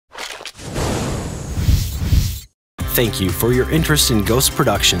Thank you for your interest in ghOst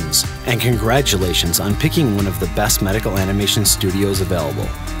Productions, and congratulations on picking one of the best medical animation studios available.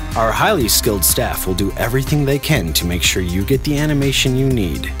 Our highly skilled staff will do everything they can to make sure you get the animation you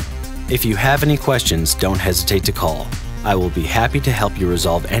need. If you have any questions, don't hesitate to call. I will be happy to help you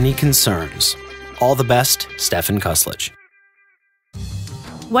resolve any concerns. All the best, Stefan Kuslich.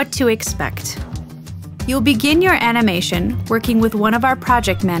 What to expect. You'll begin your animation working with one of our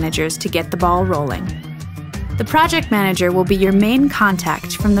project managers to get the ball rolling. The project manager will be your main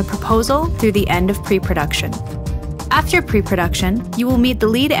contact from the proposal through the end of pre-production. After pre-production, you will meet the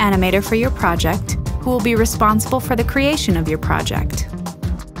lead animator for your project, who will be responsible for the creation of your project.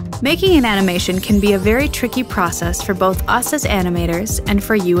 Making an animation can be a very tricky process for both us as animators and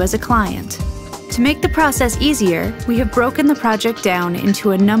for you as a client. To make the process easier, we have broken the project down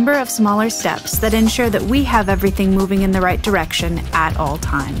into a number of smaller steps that ensure that we have everything moving in the right direction at all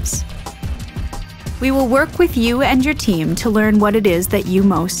times. We will work with you and your team to learn what it is that you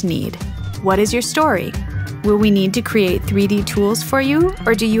most need. What is your story? Will we need to create 3D tools for you,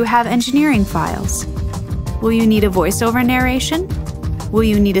 or do you have engineering files? Will you need a voiceover narration? Will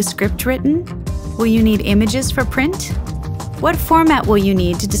you need a script written? Will you need images for print? What format will you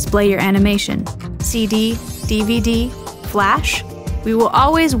need to display your animation? CD, DVD, Flash? We will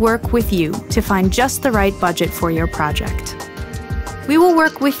always work with you to find just the right budget for your project. We will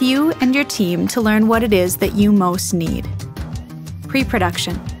work with you and your team to learn what it is that you most need.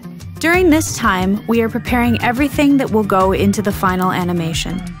 Pre-production. During this time, we are preparing everything that will go into the final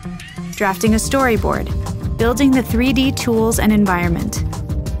animation. Drafting a storyboard, building the 3D tools and environment,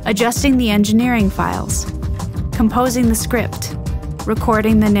 adjusting the engineering files, composing the script,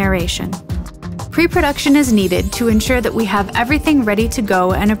 recording the narration. Pre-production is needed to ensure that we have everything ready to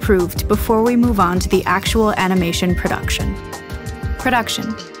go and approved before we move on to the actual animation production.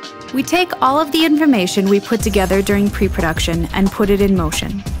 Production. We take all of the information we put together during pre-production and put it in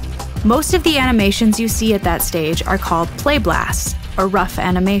motion. Most of the animations you see at that stage are called play blasts, or rough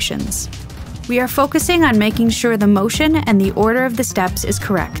animations. We are focusing on making sure the motion and the order of the steps is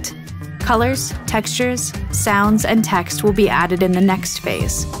correct. Colors, textures, sounds, and text will be added in the next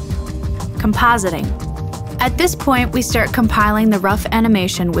phase. Compositing. At this point, we start compiling the rough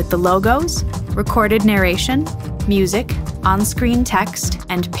animation with the logos, recorded narration, music, on-screen text,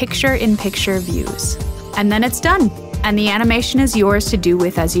 and picture-in-picture views. And then it's done, and the animation is yours to do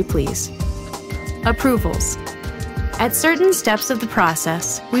with as you please. Approvals. At certain steps of the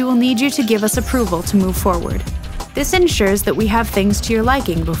process, we will need you to give us approval to move forward. This ensures that we have things to your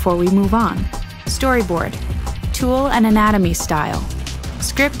liking before we move on. Storyboard, tool and anatomy style,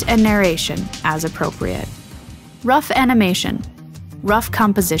 script and narration as appropriate. Rough animation, rough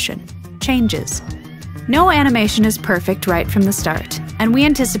composition, changes. No animation is perfect right from the start, and we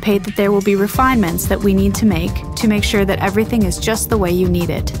anticipate that there will be refinements that we need to make sure that everything is just the way you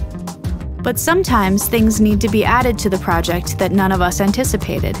need it. But sometimes things need to be added to the project that none of us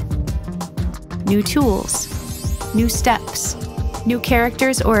anticipated. New tools, new steps, new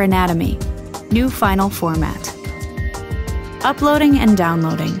characters or anatomy, new final format. Uploading and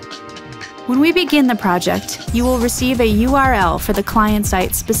downloading. When we begin the project, you will receive a URL for the client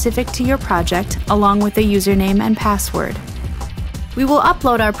site specific to your project along with a username and password. We will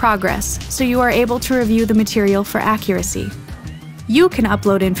upload our progress so you are able to review the material for accuracy. You can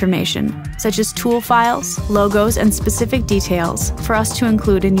upload information, such as tool files, logos, and specific details for us to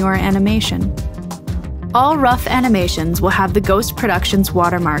include in your animation. All rough animations will have the ghOst Productions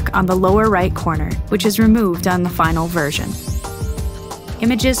watermark on the lower right corner, which is removed on the final version.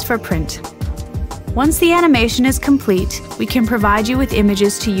 Images for print. Once the animation is complete, we can provide you with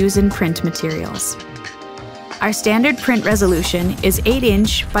images to use in print materials. Our standard print resolution is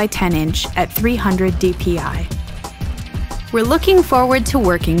 8" by 10" at 300 dpi. We're looking forward to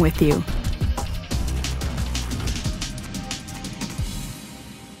working with you.